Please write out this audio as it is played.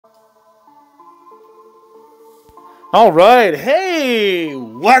All right, hey,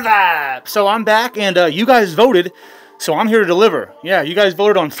 what up? So I'm back, and you guys voted, so I'm here to deliver. Yeah, you guys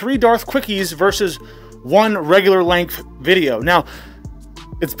voted on 3 Darth Quickies versus 1 regular length video. Now,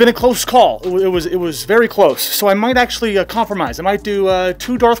 it's been a close call. It was very close. So I might actually compromise. I might do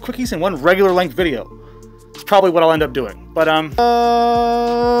 2 Darth Quickies and 1 regular length video. It's probably what I'll end up doing. But what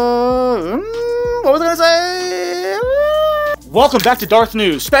was I gonna say? Welcome back to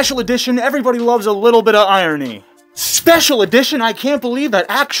DarthNews, special edition. Everybody loves a little bit of irony. Special edition, I can't believe that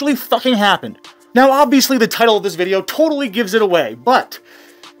actually fucking happened. Now, obviously, the title of this video totally gives it away, but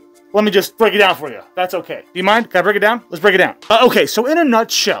let me just break it down for you. That's okay. Do you mind? Can I break it down? Let's break it down. Okay, so in a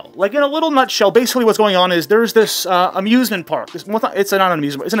nutshell, like in a little nutshell, basically what's going on is there's this amusement park. It's not an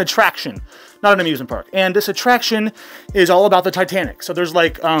amusement, it's an attraction, not an amusement park. And this attraction is all about the Titanic. So there's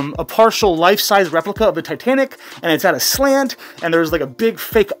like a partial life-size replica of the Titanic, and it's at a slant, and there's like a big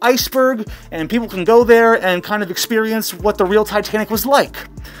fake iceberg, and people can go there and kind of experience what the real Titanic was like.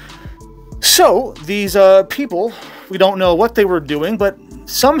 So these people, we don't know what they were doing, but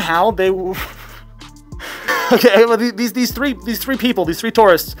somehow they were okay. Well, these three people, these 3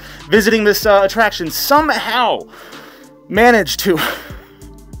 tourists visiting this attraction, somehow managed to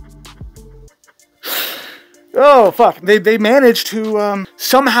oh fuck, they managed to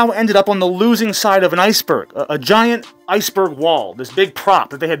somehow ended up on the losing side of an iceberg, a giant iceberg wall, this big prop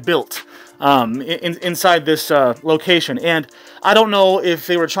that they had built inside this location. And I don't know if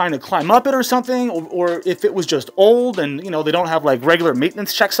they were trying to climb up it or something, or if it was just old and, you know, they don't have like regular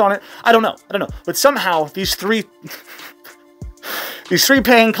maintenance checks on it. I don't know. But somehow these three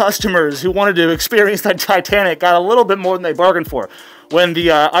paying customers who wanted to experience the Titanic got a little bit more than they bargained for when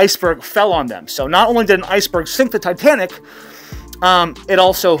the iceberg fell on them. So not only did an iceberg sink the Titanic, it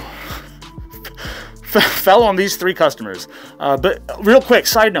also fell on these 3 customers. But real quick,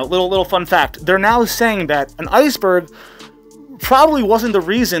 side note, little fun fact. They're now saying that an iceberg probably wasn't the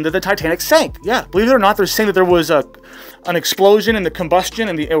reason that the Titanic sank. Yeah, believe it or not, they're saying that there was an explosion in the combustion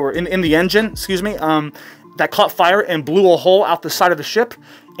in the engine, excuse me, that caught fire and blew a hole out the side of the ship,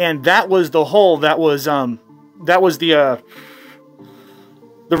 and that was the hole that was the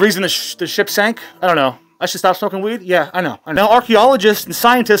reason the ship sank. I don't know. I should stop smoking weed? Yeah, I know. Now, archaeologists and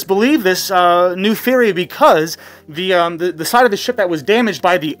scientists believe this new theory because the side of the ship that was damaged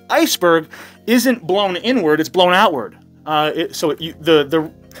by the iceberg isn't blown inward, it's blown outward.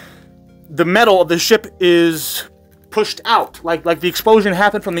 The metal of the ship is pushed out, like the explosion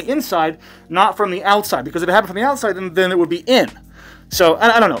happened from the inside, not from the outside. Because if it happened from the outside, then it would be in. So,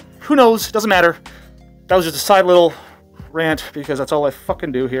 I don't know. Who knows? Doesn't matter. That was just a side little rant, because that's all I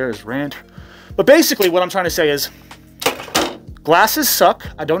fucking do here is rant. But basically, what I'm trying to say is, glasses suck.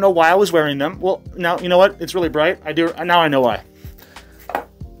 I don't know why I was wearing them. Well, now, you know what? It's really bright. Now I know why.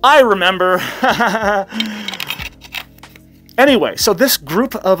 I remember. Anyway, so this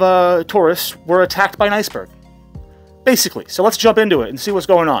group of tourists were attacked by an iceberg. Basically. So let's jump into it and see what's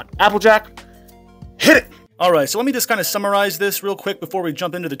going on. Applejack, hit it! Alright, so let me just kind of summarize this real quick before we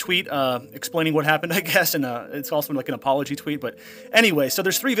jump into the tweet, explaining what happened, I guess, and it's also like an apology tweet, but anyway, so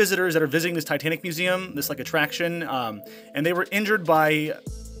there's 3 visitors that are visiting this Titanic museum, this like attraction, and they were injured by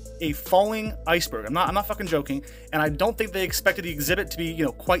a falling iceberg. I'm not fucking joking, and I don't think they expected the exhibit to be, you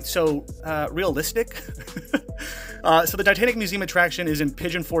know, quite so realistic. So the Titanic Museum attraction is in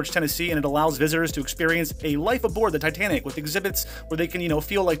Pigeon Forge, Tennessee, and it allows visitors to experience a life aboard the Titanic with exhibits where they can, you know,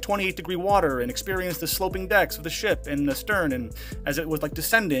 feel like 28-degree water and experience the sloping decks of the ship and the stern, and as it was like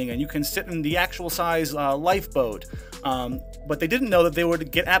descending, and you can sit in the actual size lifeboat. But they didn't know that they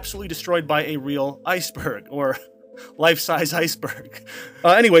would get absolutely destroyed by a real iceberg, or life-size iceberg.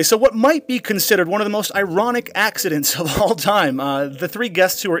 Anyway, so what might be considered one of the most ironic accidents of all time. The 3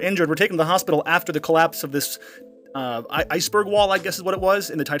 guests who were injured were taken to the hospital after the collapse of this iceberg wall, I guess is what it was,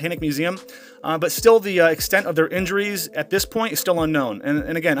 in the Titanic Museum. But still, the extent of their injuries at this point is still unknown.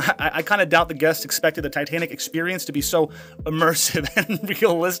 And again, I kind of doubt the guests expected the Titanic experience to be so immersive and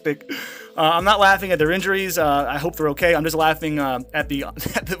realistic. I'm not laughing at their injuries. I hope they're okay. I'm just laughing at the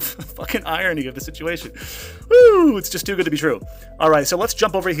fucking irony of the situation. Woo! It's just too good to be true. All right, so let's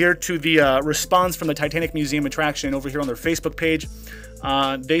jump over here to the response from the Titanic Museum attraction over here on their Facebook page.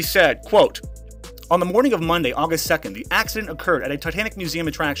 They said, quote, "On the morning of Monday, August 2nd, the accident occurred at a Titanic Museum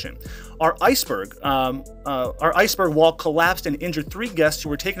attraction. Our iceberg wall collapsed and injured 3 guests who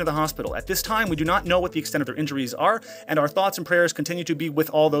were taken to the hospital. At this time, we do not know what the extent of their injuries are, and our thoughts and prayers continue to be with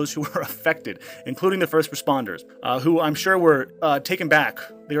all those who were affected, including the first responders, who I'm sure were taken back.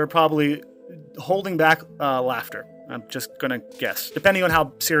 They were probably holding back laughter. I'm just gonna guess, depending on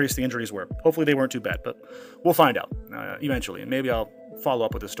how serious the injuries were. Hopefully they weren't too bad, but we'll find out eventually, and maybe I'll follow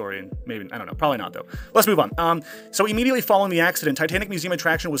up with the story, and maybe, I don't know, probably not though. Let's move on. So immediately following the accident, Titanic Museum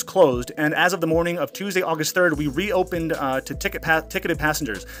attraction was closed, and as of the morning of Tuesday, August 3rd, we reopened to ticketed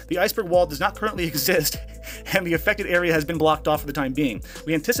passengers. The iceberg wall does not currently exist, and the affected area has been blocked off for the time being.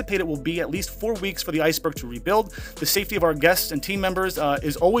 We anticipate it will be at least 4 weeks for the iceberg to rebuild. The safety of our guests and team members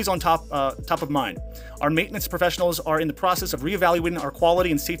is always on top of mind. Our maintenance professionals are in the process of reevaluating our quality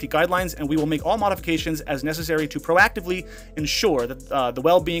and safety guidelines, and we will make all modifications as necessary to proactively ensure that the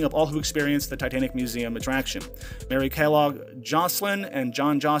well-being of all who experience the Titanic Museum attraction. Mary Kellogg Jocelyn and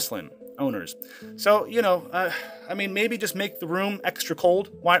John Jocelyn, owners. So, you know, I mean, maybe just make the room extra cold.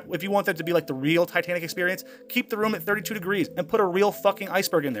 Why, if you want that to be like the real Titanic experience, keep the room at 32 degrees and put a real fucking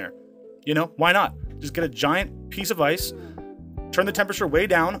iceberg in there. You know, why not? Just get a giant piece of ice, turn the temperature way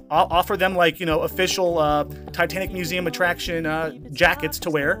down. I'll offer them, like, you know, official Titanic Museum attraction jackets to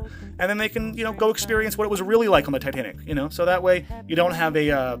wear, and then they can, you know, go experience what it was really like on the Titanic, you know? So that way you don't have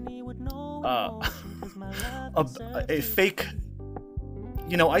a fake,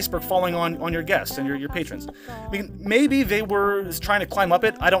 you know, iceberg falling on your guests and your patrons. I mean, maybe they were trying to climb up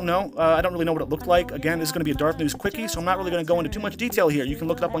it. I don't know. I don't really know what it looked like. Again, this is going to be a DarthNews quickie, so I'm not really going to go into too much detail here. You can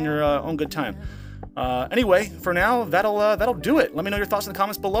look it up on your own good time. Anyway, for now, that'll do it. Let me know your thoughts in the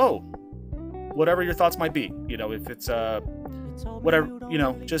comments below. Whatever your thoughts might be. You know, if it's whatever, you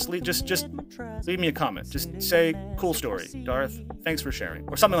know, just leave me a comment. Just say, cool story, Darth, thanks for sharing,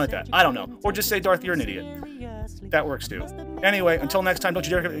 or something like that. I don't know. Or just say, Darth, you're an idiot. That works too. Anyway, until next time, don't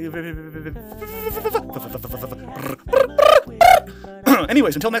you dare.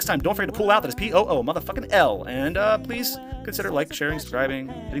 Anyways, until next time, don't forget to pull out. That is POO, motherfucking L. And please consider like, sharing, subscribing,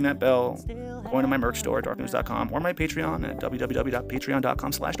 hitting that bell, going to my merch store at DarthNews.com, or my Patreon at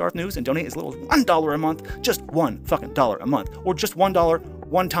www.patreon.com/DarthNews, and donate as little as $1 a month, just $1 fucking dollar a month, or just $1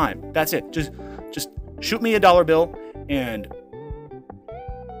 one time. That's it. Just shoot me a dollar bill, and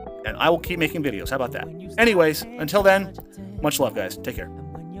I will keep making videos. How about that? Anyways, until then, much love, guys. Take care.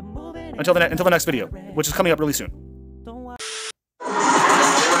 Until the next video, which is coming up really soon.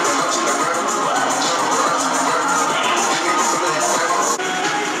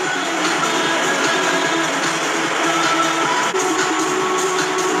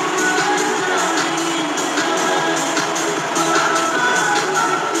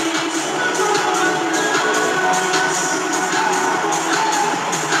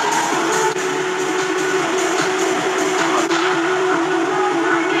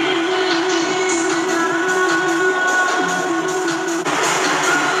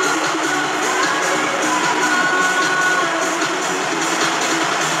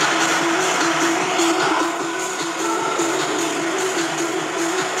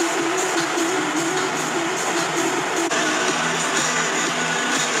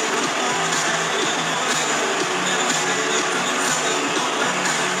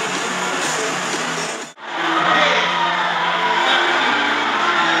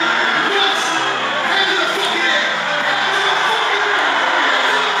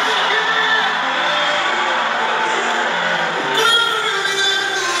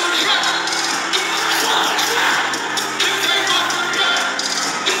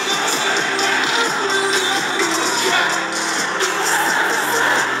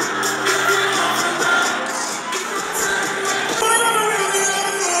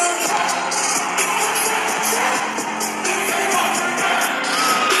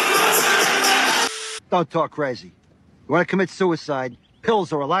 Don't talk crazy. You want to commit suicide,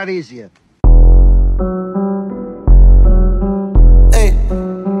 pills are a lot easier. Hey,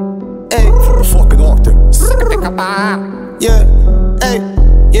 hey, fucking Arctic. Yeah, hey.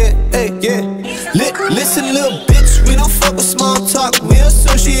 Listen, little bitch, we don't fuck with small talk. We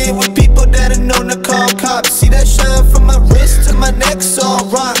associate with people that are known to call cops. See that shine from my wrist to my neck, all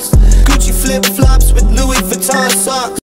rocks. Gucci flip flops with Louis Vuitton socks.